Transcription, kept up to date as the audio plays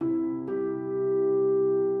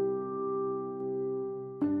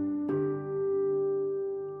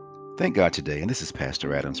Thank God today, and this is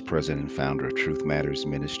Pastor Adams, President and founder of Truth Matters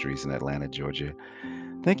Ministries in Atlanta, Georgia.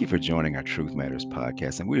 Thank you for joining our Truth Matters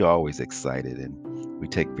podcast, and we're always excited and we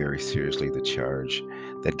take very seriously the charge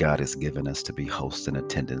that God has given us to be hosts and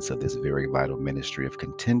attendants of this very vital ministry of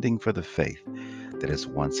contending for the faith that has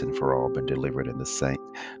once and for all been delivered to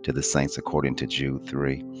the saints according to Jude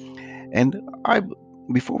 3. And I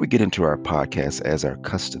before we get into our podcast, as our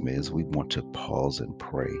custom is, we want to pause and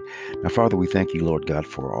pray. Now, Father, we thank you, Lord God,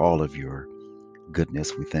 for all of your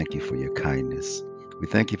goodness. We thank you for your kindness. We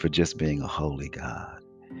thank you for just being a holy God.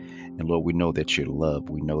 And Lord, we know that you're love.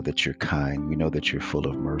 We know that you're kind. We know that you're full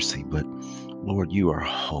of mercy. But Lord, you are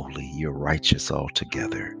holy. You're righteous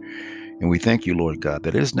altogether. And we thank you, Lord God,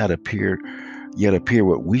 that it has not appear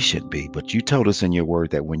what we should be. But you told us in your word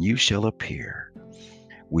that when you shall appear,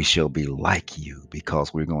 we shall be like you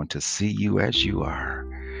because we're going to see you as you are.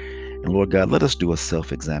 And Lord God, let us do a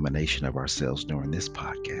self-examination of ourselves during this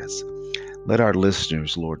podcast. Let our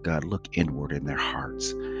listeners, Lord God, look inward in their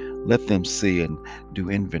hearts. Let them see and do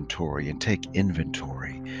inventory and take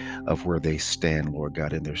inventory of where they stand, Lord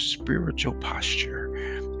God, in their spiritual posture.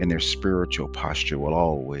 And their spiritual posture will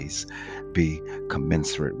always be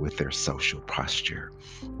commensurate with their social posture.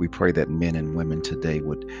 We pray that men and women today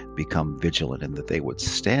would become vigilant and that they would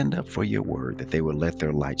stand up for your word, that they would let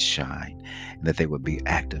their light shine, and that they would be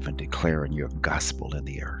active in declaring your gospel in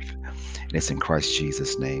the earth. And it's in Christ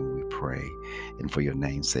Jesus' name we pray, and for your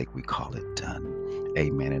name's sake we call it done.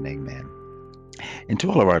 Amen and amen. And to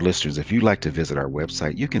all of our listeners, if you'd like to visit our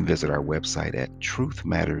website, you can visit our website at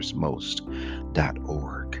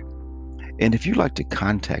truthmattersmost.org. And if you'd like to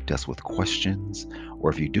contact us with questions, or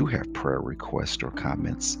if you do have prayer requests or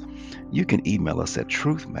comments, you can email us at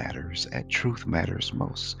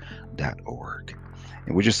truthmattersmost@truthmattersmost.org.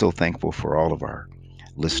 And we're just so thankful for all of our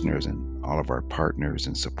listeners and all of our partners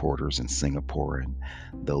and supporters in Singapore and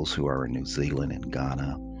those who are in New Zealand and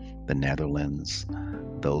Ghana, the Netherlands,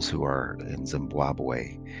 those who are in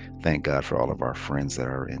Zimbabwe. Thank God for all of our friends that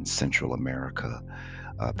are in Central America.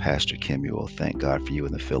 Pastor Kimuel, thank God for you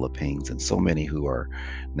in the Philippines, and so many who are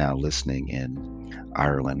now listening in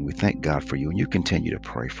Ireland. We thank God for you, and you continue to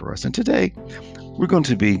pray for us. And today, we're going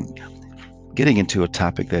to be getting into a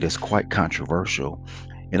topic that is quite controversial.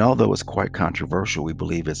 And although it's quite controversial, we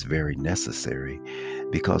believe it's very necessary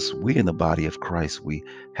because we in the body of Christ, we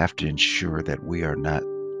have to ensure that we are not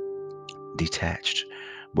detached,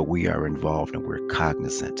 but we are involved and we're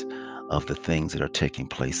cognizant of the things that are taking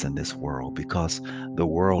place in this world because the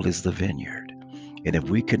world is the vineyard. And if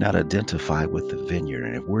we cannot identify with the vineyard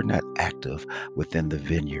and if we're not active within the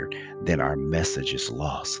vineyard, then our message is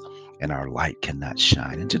lost and our light cannot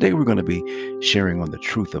shine. And today we're going to be sharing on the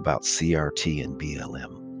truth about CRT and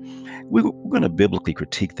BLM. We're going to biblically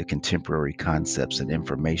critique the contemporary concepts and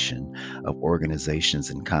information of organizations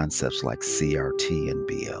and concepts like CRT and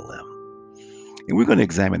BLM. And we're going to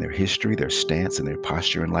examine their history, their stance, and their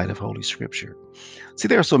posture in light of Holy Scripture. See,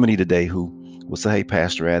 there are so many today who will say, hey,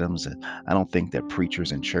 Pastor Adams, I don't think that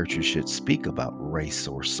preachers and churches should speak about race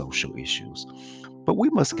or social issues. But we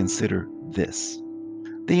must consider this.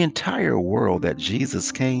 The entire world that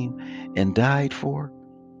Jesus came and died for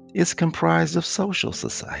is comprised of social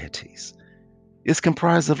societies. It's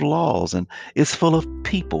comprised of laws and it's full of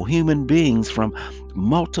people, human beings from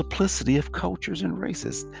multiplicity of cultures and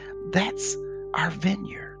races. That's our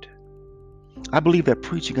vineyard. I believe that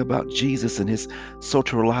preaching about Jesus and his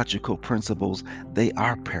soteriological principles, they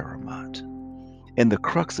are paramount. And the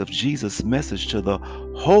crux of Jesus' message to the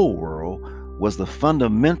whole world was the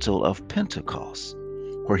fundamental of Pentecost,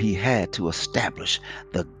 where he had to establish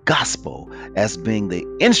the gospel as being the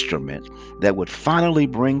instrument that would finally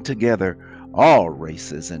bring together all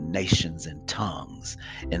races and nations and tongues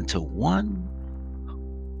into one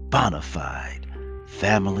bona fide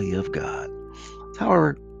family of God.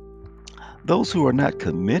 However, those who are not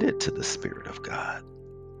committed to the Spirit of God,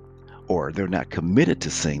 or they're not committed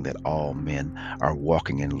to seeing that all men are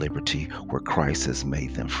walking in liberty where Christ has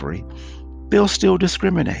made them free, they'll still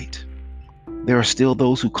discriminate. There are still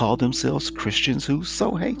those who call themselves Christians who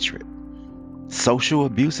sow hatred, social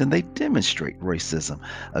abuse, and they demonstrate racism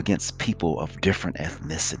against people of different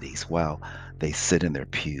ethnicities while they sit in their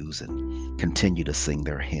pews and continue to sing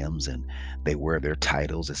their hymns, and they wear their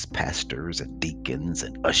titles as pastors and deacons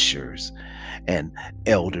and ushers and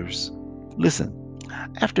elders. Listen,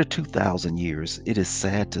 after 2,000 years, it is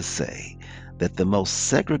sad to say that the most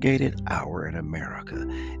segregated hour in America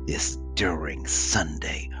is during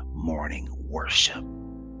Sunday morning worship.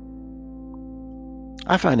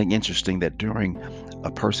 I find it interesting that during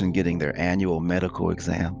a person getting their annual medical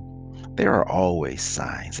exam, There are always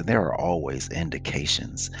signs and there are always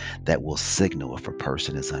indications that will signal if a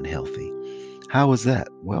person is unhealthy. How is that?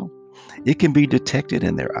 Well, it can be detected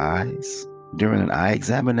in their eyes during an eye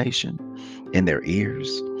examination, in their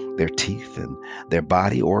ears, their teeth, and their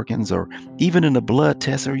body organs, or even in a blood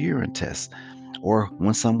test or urine test, or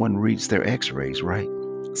when someone reads their x rays, right?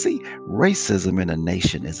 See, racism in a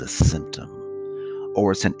nation is a symptom,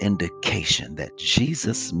 or it's an indication that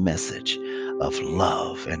Jesus' message of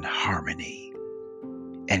love and harmony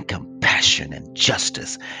and compassion and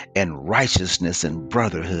justice and righteousness and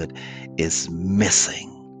brotherhood is missing,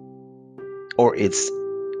 or it's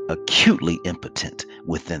acutely impotent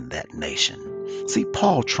within that nation. See,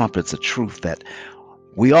 Paul trumpets a truth that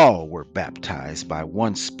we all were baptized by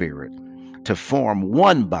one Spirit to form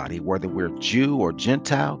one body, whether we're Jew or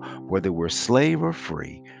Gentile, whether we're slave or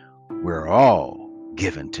free. We're all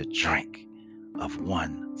given to drink of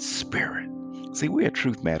one Spirit. See, we at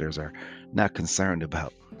Truth Matters are not concerned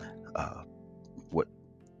about uh, what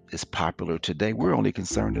is popular today. We're only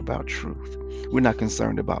concerned about truth. We're not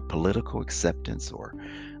concerned about political acceptance or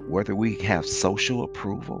whether we have social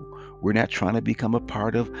approval. We're not trying to become a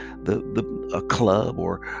part of a club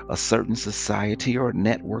or a certain society or a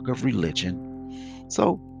network of religion.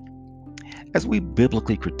 So, as we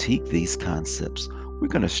biblically critique these concepts, we're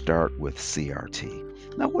going to start with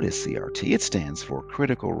CRT. Now, what is CRT? It stands for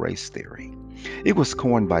Critical Race Theory. It was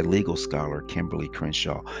coined by legal scholar Kimberly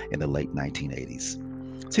Crenshaw in the late 1980s.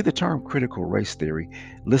 See, the term critical race theory,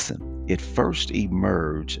 listen, it first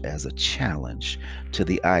emerged as a challenge to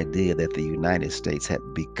the idea that the United States had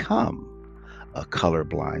become a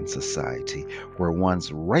colorblind society where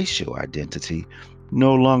one's racial identity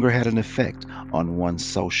no longer had an effect on one's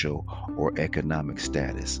social or economic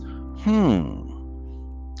status.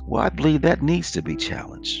 Well, I believe that needs to be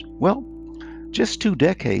challenged. Well, just 2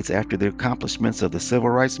 decades after the accomplishments of the civil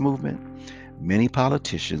rights movement, many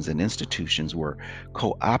politicians and institutions were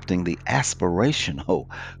co opting the aspirational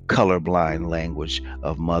colorblind language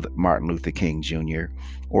of Martin Luther King Jr.,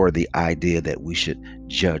 or the idea that we should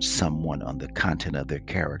judge someone on the content of their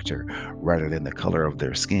character rather than the color of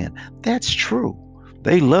their skin. That's true.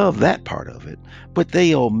 They love that part of it, but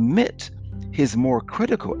they omit his more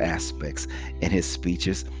critical aspects in his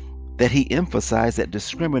speeches, that he emphasized that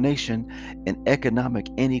discrimination and economic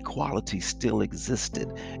inequality still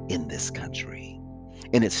existed in this country,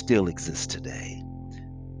 and it still exists today.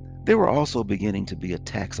 There were also beginning to be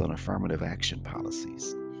attacks on affirmative action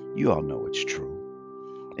policies. You all know it's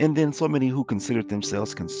true. And then so many who considered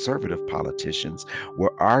themselves conservative politicians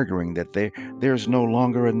were arguing that there's no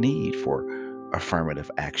longer a need for affirmative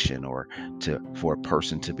action, or for a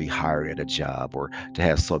person to be hired at a job, or to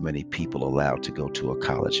have so many people allowed to go to a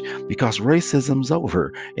college, because racism's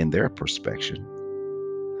over in their perspective.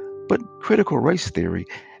 But critical race theory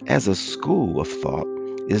as a school of thought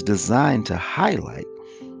is designed to highlight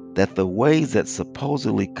that the ways that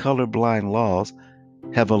supposedly colorblind laws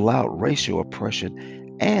have allowed racial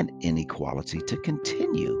oppression and inequality to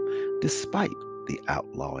continue despite the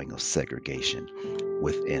outlawing of segregation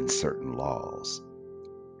within certain laws.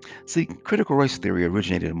 See, critical race theory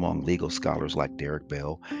originated among legal scholars like Derek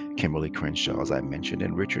Bell, Kimberly Crenshaw, as I mentioned,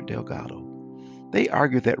 and Richard Delgado. They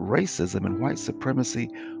argued that racism and white supremacy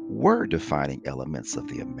were defining elements of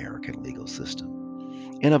the American legal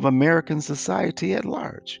system and of American society at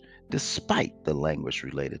large, despite the language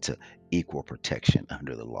related to equal protection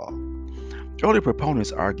under the law. Early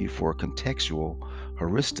proponents argued for a contextual,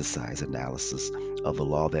 heuristicized analysis of the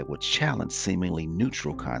law that would challenge seemingly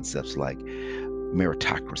neutral concepts like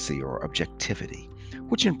meritocracy or objectivity,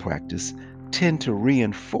 which in practice tend to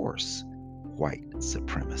reinforce white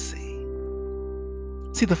supremacy.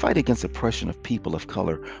 See, the fight against oppression of people of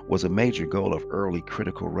color was a major goal of early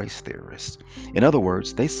critical race theorists. In other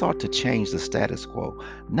words, they sought to change the status quo,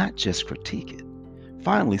 not just critique it.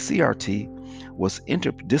 Finally, CRT was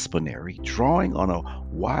interdisciplinary, drawing on a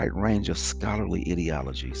wide range of scholarly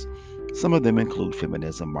ideologies. Some of them include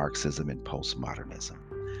feminism, Marxism, and postmodernism.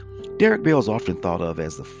 Derek Bell is often thought of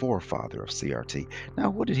as the forefather of CRT. Now,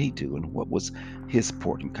 what did he do and what was his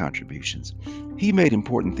important contributions? He made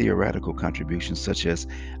important theoretical contributions, such as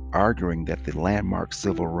arguing that the landmark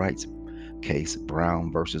civil rights case,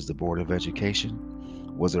 Brown versus the Board of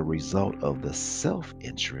Education, was a result of the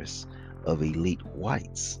self-interest of elite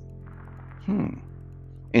whites,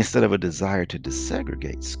 instead of a desire to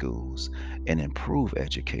desegregate schools and improve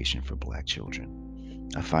education for Black children.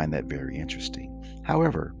 I find that very interesting.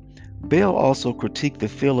 However, Bell also critiqued the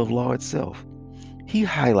field of law itself. He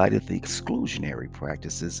highlighted the exclusionary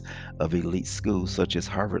practices of elite schools such as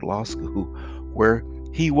Harvard Law School, where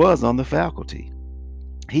he was on the faculty.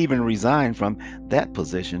 He even resigned from that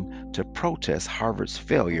position to protest Harvard's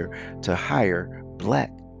failure to hire black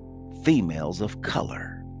females of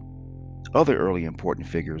color. Other early important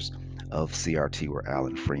figures of CRT were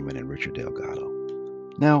Alan Freeman and Richard Delgado.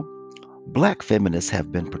 Now, black feminists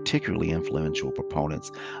have been particularly influential proponents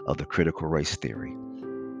of the critical race theory.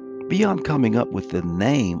 Beyond coming up with the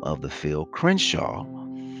name of the field, Crenshaw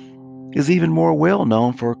is even more well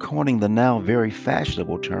known for coining the now very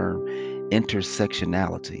fashionable term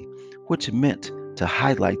intersectionality, which meant to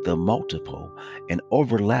highlight the multiple and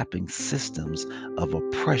overlapping systems of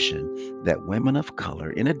oppression that women of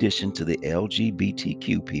color, in addition to the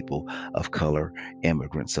LGBTQ people of color,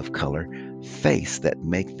 immigrants of color, face that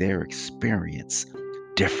make their experience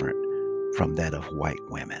different from that of white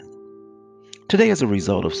women. Today, as a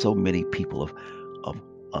result of so many people of,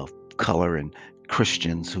 of color and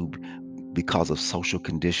Christians who, because of social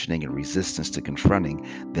conditioning and resistance to confronting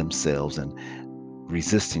themselves and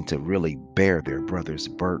resisting to really bear their brother's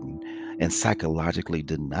burden and psychologically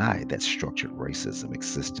deny that structured racism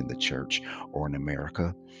exists in the church or in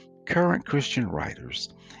America, current Christian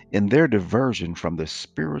writers, in their diversion from the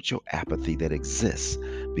spiritual apathy that exists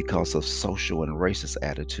because of social and racist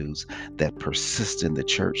attitudes that persist in the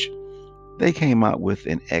church, they came out with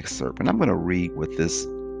an excerpt. And I'm going to read what this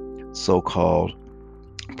so called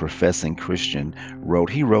professing Christian wrote.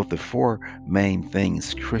 He wrote the four main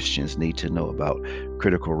things Christians need to know about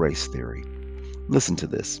critical race theory. Listen to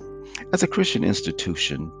this. As a Christian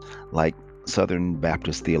institution like Southern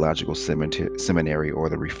Baptist Theological Seminary or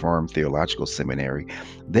the Reformed Theological Seminary,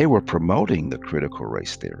 they were promoting the critical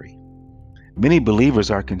race theory. Many believers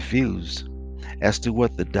are confused as to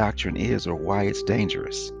what the doctrine is or why it's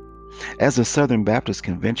dangerous. As the Southern Baptist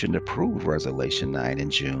Convention approved Resolution 9 in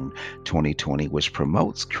June 2020, which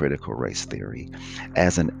promotes critical race theory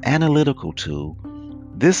as an analytical tool,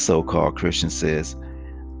 this so-called Christian says,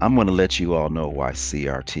 I'm going to let you all know why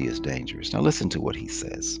CRT is dangerous. Now listen to what he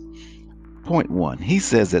says. Point one, he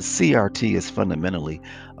says that CRT is fundamentally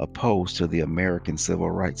opposed to the American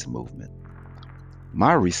Civil Rights Movement.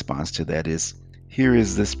 My response to that is, here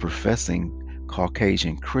is this professing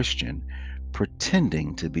Caucasian Christian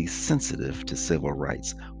pretending to be sensitive to civil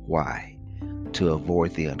rights. Why? To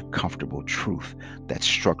avoid the uncomfortable truth that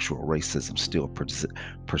structural racism still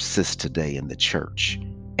persists today in the church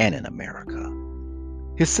and in America.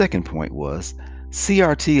 His second point was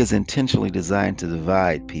CRT is intentionally designed to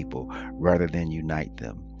divide people rather than unite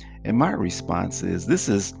them. And my response is this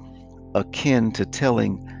is akin to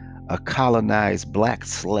telling a colonized black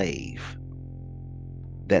slave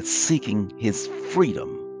that seeking his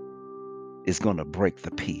freedom is going to break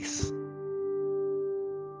the peace.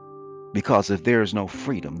 Because if there is no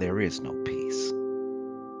freedom, there is no peace.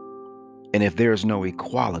 And if there is no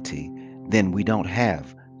equality, then we don't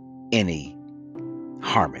have any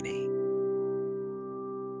harmony.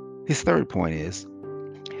 His third point is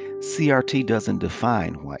CRT doesn't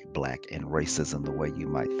define white, black, and racism the way you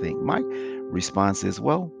might think. My response is,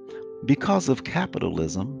 well, because of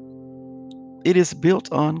capitalism, it is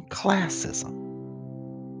built on classism.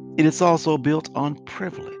 It is also built on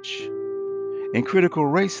privilege. And critical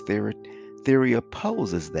race theory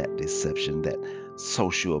opposes that deception that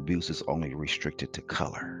social abuse is only restricted to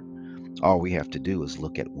color. All we have to do is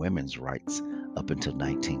look at women's rights up until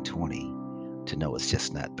 1920 to know it's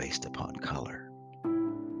just not based upon color.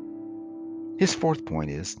 His fourth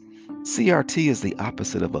point is CRT is the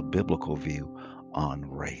opposite of a biblical view on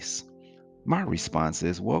race. My response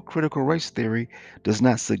is, well, critical race theory does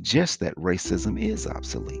not suggest that racism is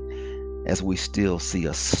obsolete, as we still see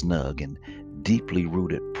a snug and deeply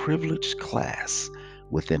rooted privileged class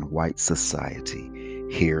within white society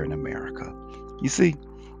here in America. You see,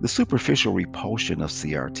 the superficial repulsion of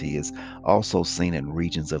CRT is also seen in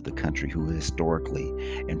regions of the country who historically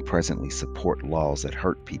and presently support laws that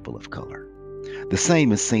hurt people of color. The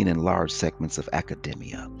same is seen in large segments of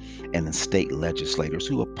academia and in state legislators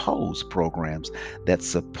who oppose programs that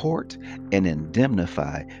support and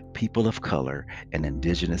indemnify people of color and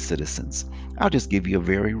indigenous citizens. I'll just give you a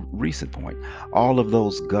very recent point. All of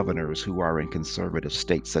those governors who are in conservative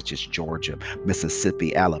states such as Georgia,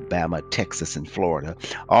 Mississippi, Alabama, Texas, and Florida,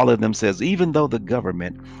 all of them says even though the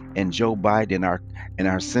government and Joe Biden and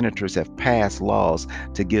our senators have passed laws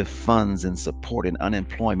to give funds and support and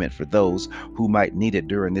unemployment for those who might need it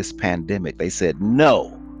during this pandemic, they said,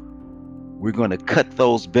 no, we're going to cut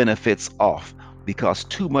those benefits off because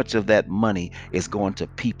too much of that money is going to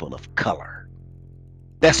people of color.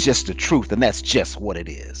 That's just the truth, and that's just what it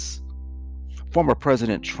is. Former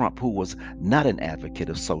President Trump, who was not an advocate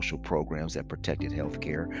of social programs that protected health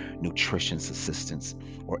care, nutrition assistance,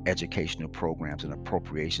 or educational programs and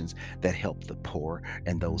appropriations that help the poor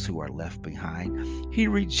and those who are left behind, he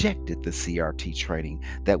rejected the CRT training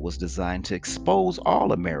that was designed to expose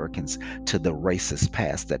all Americans to the racist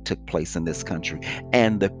past that took place in this country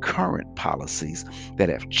and the current policies that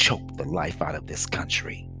have choked the life out of this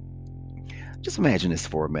country. Just imagine this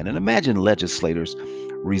for a minute. Imagine legislators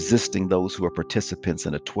resisting those who are participants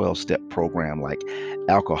in a 12-step program like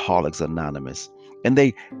Alcoholics Anonymous. And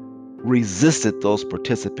they resisted those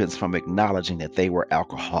participants from acknowledging that they were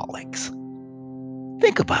alcoholics.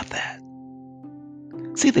 Think about that.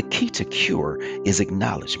 See, the key to cure is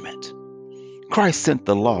acknowledgement. Christ sent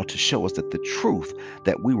the law to show us that the truth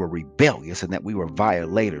that we were rebellious and that we were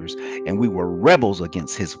violators and we were rebels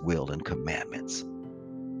against his will and commandments.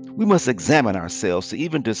 We must examine ourselves to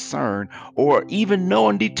even discern or even know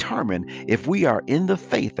and determine if we are in the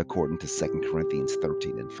faith according to 2 Corinthians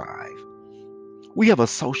 13 and 5. We have a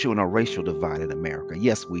social and a racial divide in America.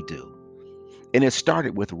 Yes, we do. And it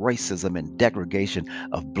started with racism and degradation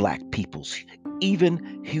of Black people's,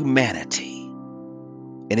 even humanity.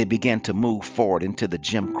 And it began to move forward into the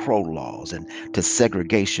Jim Crow laws and to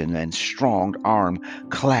segregation and strong armed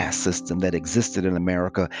class system that existed in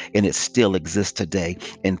America, and it still exists today.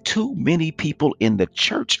 And too many people in the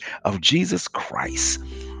Church of Jesus Christ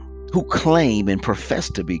who claim and profess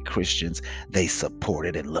to be Christians, they support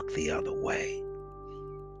it and look the other way.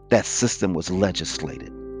 That system was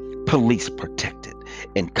legislated, police protected,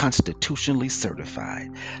 and constitutionally certified.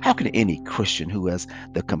 How can any Christian who has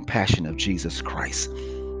the compassion of Jesus Christ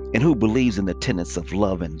and who believes in the tenets of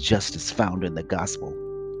love and justice found in the gospel,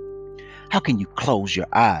 how can you close your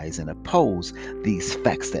eyes and oppose these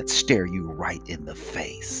facts that stare you right in the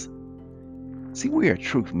face? See, we at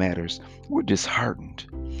Truth Matters, we're disheartened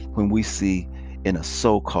when we see in a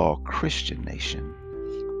so-called Christian nation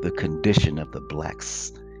the condition of the Black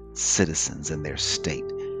citizens in their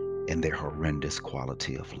state and their horrendous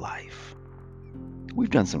quality of life. We've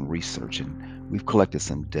done some research and we've collected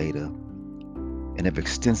some data and have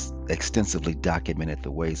extensively documented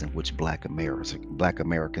the ways in which Black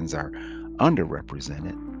Americans are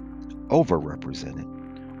underrepresented, overrepresented,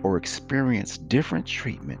 or experience different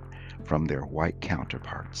treatment from their white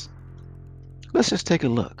counterparts. Let's just take a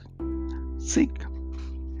look. See,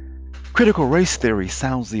 critical race theory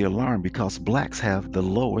sounds the alarm because Blacks have the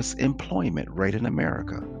lowest employment rate in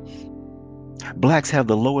America. Blacks have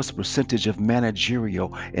the lowest percentage of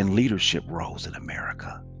managerial and leadership roles in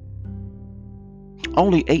America.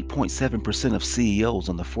 Only 8.7% of CEOs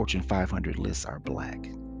on the Fortune 500 list are Black.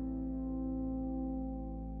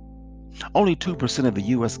 Only 2% of the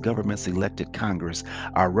U.S. government's elected Congress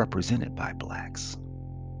are represented by Blacks.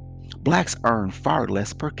 Blacks earn far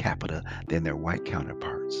less per capita than their white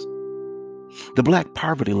counterparts. The Black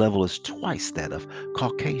poverty level is twice that of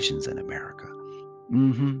Caucasians in America.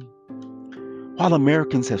 While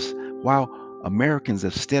Americans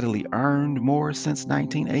have steadily earned more since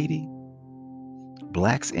 1980,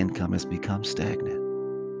 Blacks' income has become stagnant.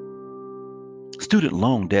 Student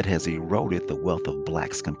loan debt has eroded the wealth of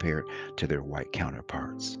Blacks compared to their white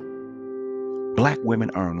counterparts. Black women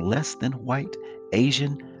earn less than white,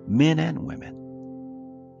 Asian men and women.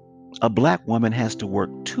 A Black woman has to work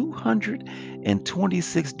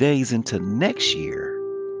 226 days into next year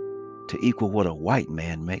to equal what a white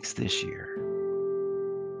man makes this year.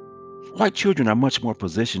 White children are much more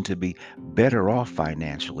positioned to be better off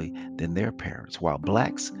financially than their parents, while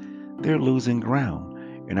Blacks, they're losing ground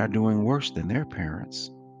and are doing worse than their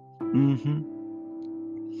parents.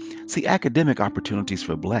 See, academic opportunities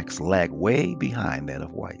for Blacks lag way behind that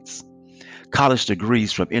of whites. College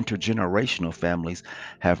degrees from intergenerational families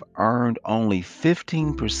have earned only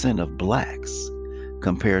 15% of Blacks,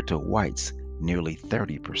 compared to whites nearly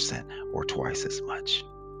 30% or twice as much.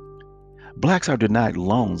 Blacks are denied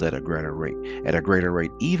loans at a greater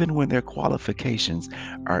rate, even when their qualifications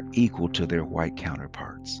are equal to their white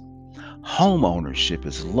counterparts. Home ownership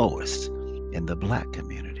is lowest in the Black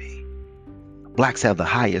community. Blacks have the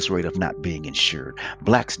highest rate of not being insured.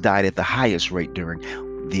 Blacks died at the highest rate than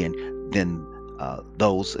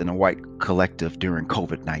those in a white collective during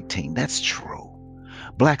COVID-19. That's true.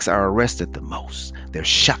 Blacks are arrested the most. They're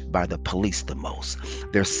shot by the police the most.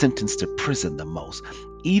 They're sentenced to prison the most,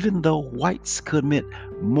 even though whites commit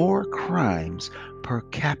more crimes per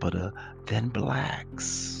capita than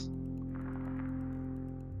Blacks.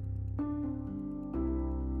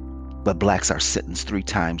 But Blacks are sentenced 3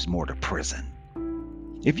 times more to prison.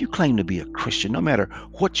 If you claim to be a Christian, no matter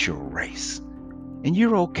what your race, and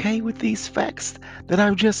you're okay with these facts that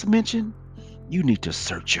I've just mentioned, you need to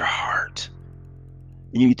search your heart.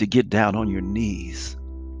 And you need to get down on your knees.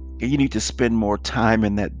 And you need to spend more time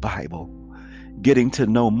in that Bible, getting to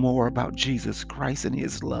know more about Jesus Christ and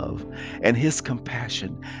his love and his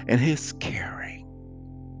compassion and his caring.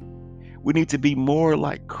 We need to be more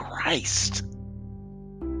like Christ.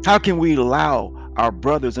 How can we allow our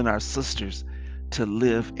brothers and our sisters to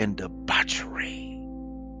live in debauchery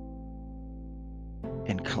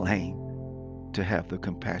and claim to have the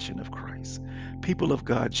compassion of Christ? People of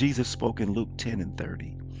God, Jesus spoke in Luke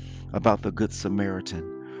 10:30 about the Good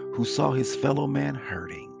Samaritan who saw his fellow man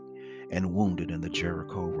hurting and wounded in the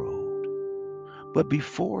Jericho road. But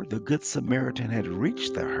before the Good Samaritan had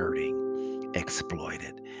reached the hurting,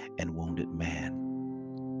 exploited, and wounded man,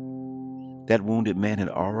 that wounded man had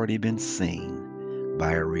already been seen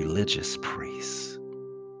by a religious priest.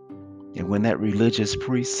 And when that religious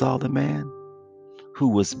priest saw the man who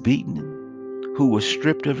was beaten, who was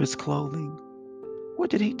stripped of his clothing, what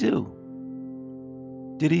did he do?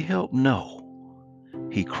 Did he help? No.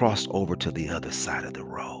 He crossed over to the other side of the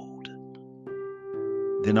road.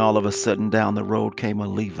 Then all of a sudden down the road came a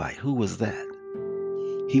Levite. Who was that?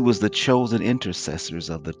 He was the chosen intercessors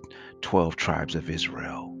of the 12 tribes of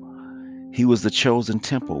Israel. He was the chosen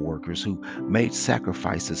temple workers who made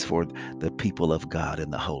sacrifices for the people of God in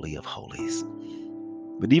the Holy of Holies.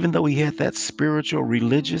 But even though he had that spiritual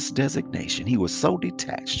religious designation, he was so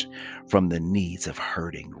detached from the needs of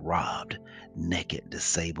hurting, robbed, naked,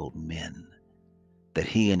 disabled men that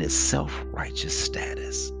he in his self-righteous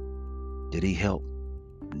status, did he help?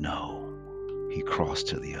 No. He crossed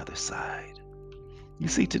to the other side. You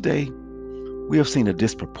see, today we have seen a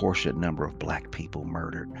disproportionate number of black people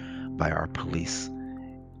murdered by our police,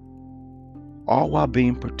 all while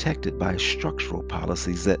being protected by structural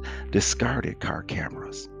policies that discarded car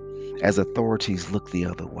cameras, as authorities looked the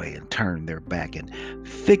other way and turned their back and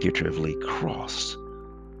figuratively crossed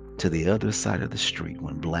to the other side of the street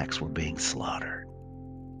when blacks were being slaughtered.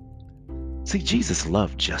 See, Jesus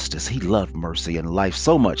loved justice. He loved mercy and life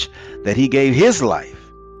so much that he gave his life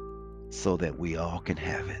so that we all can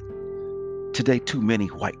have it. Today, too many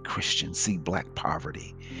white Christians see black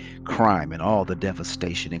poverty, crime, and all the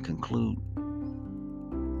devastation and conclude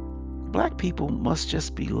black people must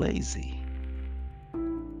just be lazy.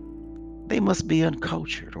 They must be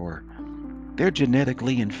uncultured, or they're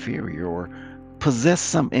genetically inferior, or possess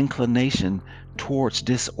some inclination towards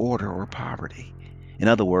disorder or poverty. In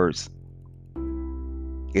other words,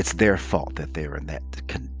 it's their fault that they're in that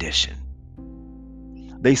condition.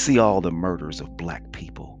 They see all the murders of black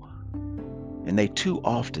people, and they too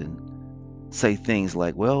often say things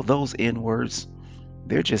like, well, those N-words,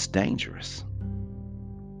 they're just dangerous.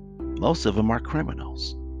 Most of them are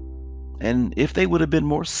criminals. And if they would have been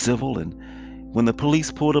more civil, and when the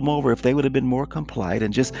police pulled them over, if they would have been more compliant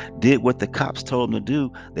and just did what the cops told them to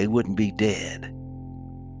do, they wouldn't be dead.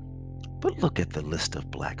 But look at the list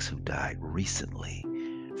of blacks who died recently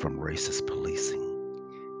from racist policing.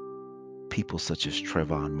 People such as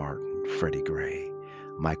Trayvon Martin, Freddie Gray,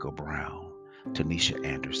 Michael Brown, Tanisha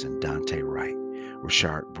Anderson, Dante Wright,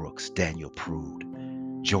 Rashard Brooks, Daniel Prude,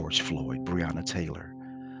 George Floyd, Breonna Taylor,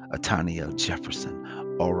 Atania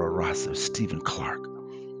Jefferson, Ora Rosser, Stephen Clark,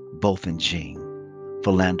 Bolton Jean,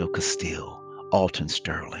 Philando Castile, Alton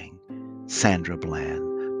Sterling, Sandra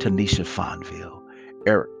Bland, Tanisha Fonville,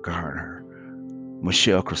 Eric Garner,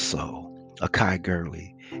 Michelle Creusot, Akai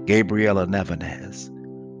Gurley, Gabriela Nevenez,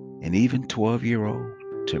 and even 12-year-old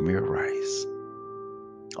Tamir Rice.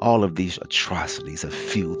 All of these atrocities have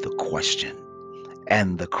fueled the question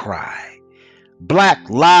and the cry, Black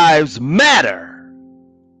Lives Matter!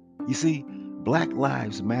 You see, Black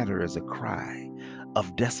Lives Matter is a cry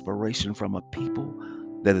of desperation from a people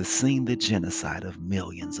that has seen the genocide of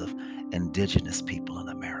millions of indigenous people in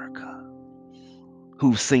America,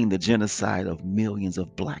 who've seen the genocide of millions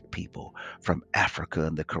of black people from Africa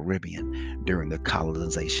and the Caribbean during the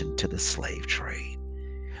colonization to the slave trade,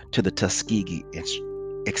 to the Tuskegee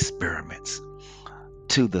experiments,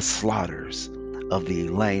 to the slaughters of the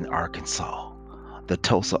Elaine, Arkansas, the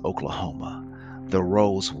Tulsa, Oklahoma, the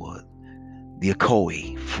Rosewood, the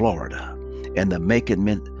Ocoee, Florida, and the Macon,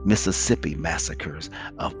 Mississippi massacres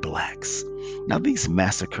of blacks. Now, these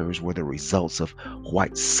massacres were the results of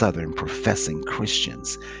white Southern professing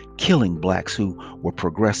Christians killing blacks who were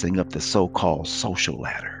progressing up the so-called social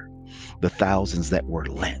ladder. The thousands that were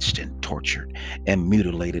lynched and tortured and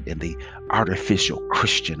mutilated in the artificial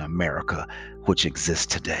Christian America which exists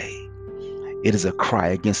today. It is a cry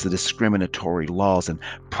against the discriminatory laws and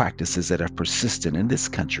practices that have persisted in this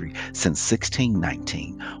country since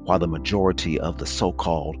 1619, while the majority of the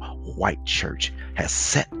so-called white church has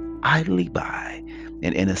sat idly by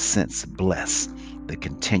and, in a sense, blessed the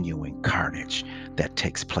continuing carnage that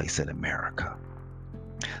takes place in America.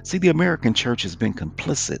 See, the American church has been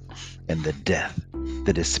complicit in the death,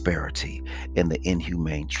 the disparity, and the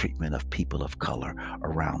inhumane treatment of people of color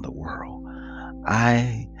around the world.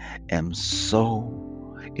 I am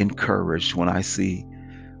so encouraged when I see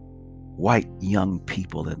white young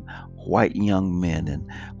people and white young men and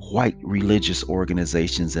white religious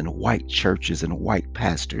organizations and white churches and white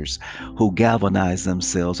pastors who galvanize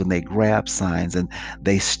themselves and they grab signs and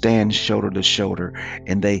they stand shoulder to shoulder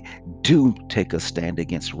and they do take a stand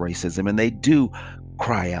against racism and they do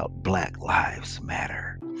cry out Black Lives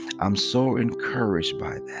Matter. I'm so encouraged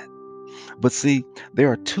by that. But see,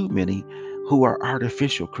 there are too many who are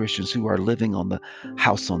artificial Christians who are living on the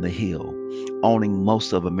house on the hill, owning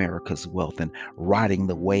most of America's wealth and riding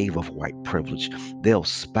the wave of white privilege. They'll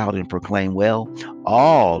spout and proclaim, well,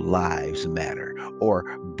 all lives matter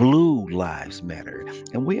or blue lives matter.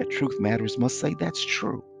 And we at Truth Matters must say that's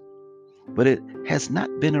true. But it has not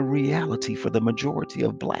been a reality for the majority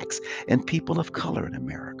of blacks and people of color in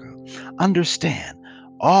America. Understand,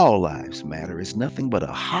 all lives matter is nothing but a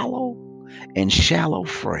hollow and shallow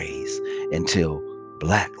phrase until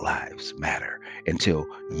Black lives matter, until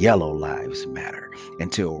yellow lives matter,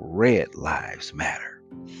 until red lives matter.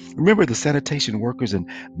 Remember the sanitation workers in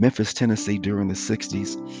Memphis, Tennessee during the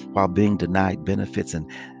 60s while being denied benefits and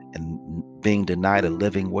being denied a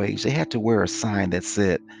living wage? They had to wear a sign that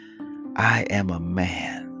said, I am a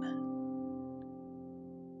man.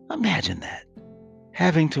 Imagine that.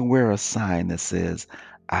 Having to wear a sign that says,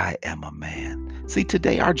 I am a man. See,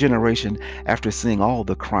 today, our generation, after seeing all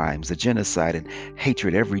the crimes, the genocide, and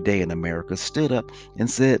hatred every day in America, stood up and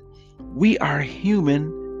said, we are human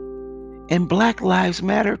and Black lives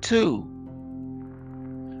matter too.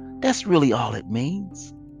 That's really all it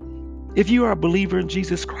means. If you are a believer in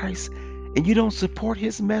Jesus Christ and you don't support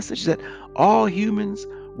his message that all humans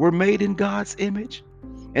were made in God's image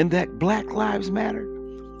and that Black lives matter,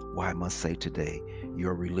 well, I must say today,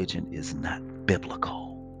 your religion is not biblical.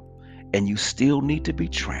 And you still need to be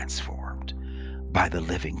transformed by the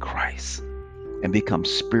living Christ and become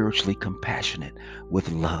spiritually compassionate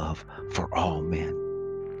with love for all men.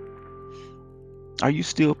 Are you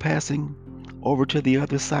still passing over to the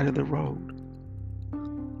other side of the road?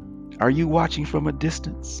 Are you watching from a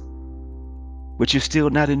distance? But you're still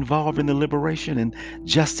not involved in the liberation and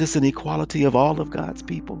justice and equality of all of God's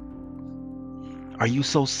people? Are you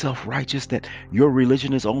so self-righteous that your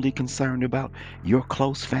religion is only concerned about your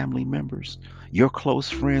close family members, your close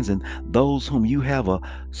friends, and those whom you have a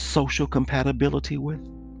social compatibility with?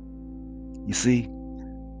 You see,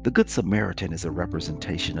 the Good Samaritan is a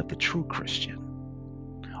representation of the true Christian,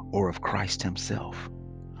 or of Christ himself,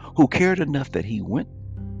 who cared enough that he went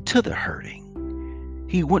to the hurting.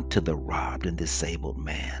 He went to the robbed and disabled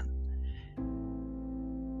man.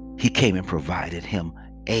 He came and provided him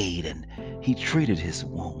aid and he treated his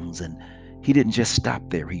wounds, and he didn't just stop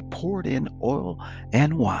there. He poured in oil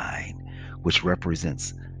and wine, which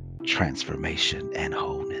represents transformation and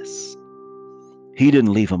wholeness. He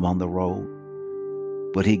didn't leave him on the road,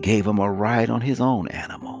 but he gave him a ride on his own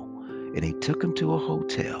animal, and he took him to a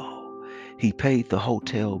hotel. He paid the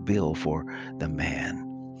hotel bill for the man.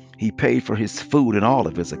 He paid for his food and all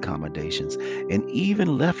of his accommodations, and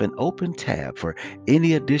even left an open tab for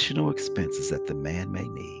any additional expenses that the man may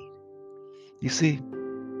need. You see,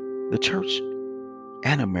 the church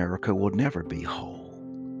and America will never be whole,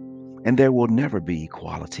 and there will never be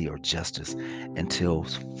equality or justice until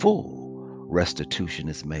full restitution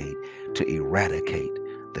is made to eradicate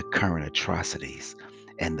the current atrocities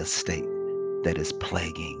and the state that is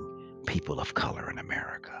plaguing people of color in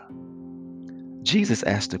America. Jesus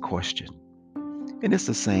asked a question, and it's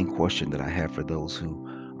the same question that I have for those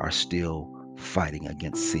who are still fighting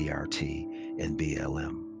against CRT and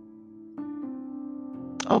BLM.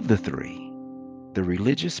 Of the three, the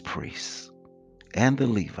religious priest and the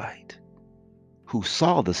Levite, who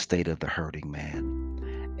saw the state of the hurting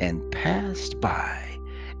man and passed by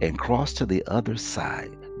and crossed to the other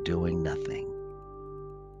side doing nothing,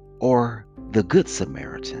 or the Good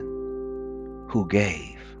Samaritan, who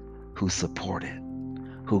gave, who supported,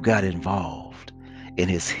 who got involved in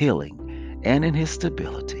his healing and in his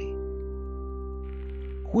stability,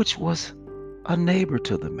 which was a neighbor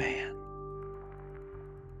to the man?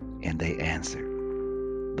 And they answered,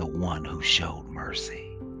 the one who showed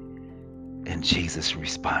mercy. And Jesus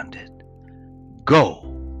responded, go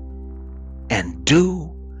and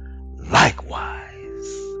do likewise.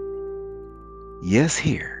 Yes,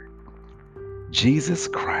 here, Jesus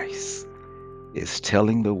Christ is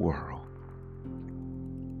telling the world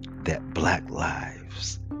that Black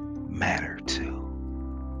lives matter too.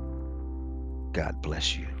 God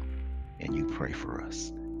bless you, and you pray for us.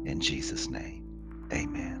 In Jesus' name,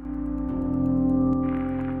 amen.